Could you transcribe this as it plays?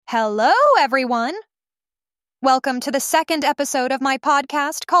Hello, everyone! Welcome to the second episode of my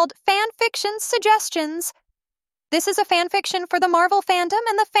podcast called Fanfiction Suggestions. This is a fanfiction for the Marvel fandom,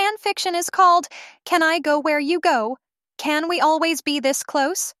 and the fanfiction is called Can I Go Where You Go? Can We Always Be This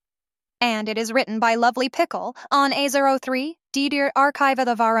Close? And it is written by Lovelypickle on A03, Dear Archive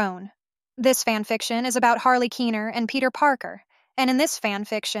of Our Own. This fanfiction is about Harley Keener and Peter Parker, and in this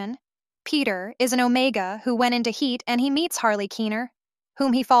fanfiction, Peter is an Omega who went into heat and he meets Harley Keener,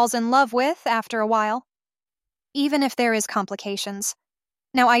 whom he falls in love with after a while. Even if there is complications.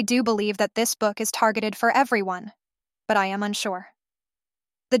 Now, I do believe that this book is targeted for everyone, but I am unsure.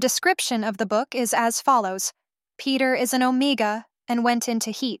 The description of the book is as follows. Peter is an Omega and went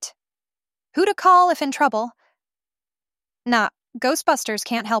into heat. Who to call if in trouble? Nah, Ghostbusters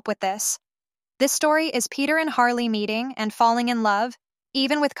can't help with this. This story is Peter and Harley meeting and falling in love,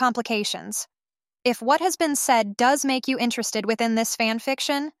 even with complications. If what has been said does make you interested within this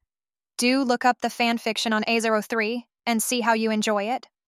fanfiction, do look up the fanfiction on A03 and see how you enjoy it.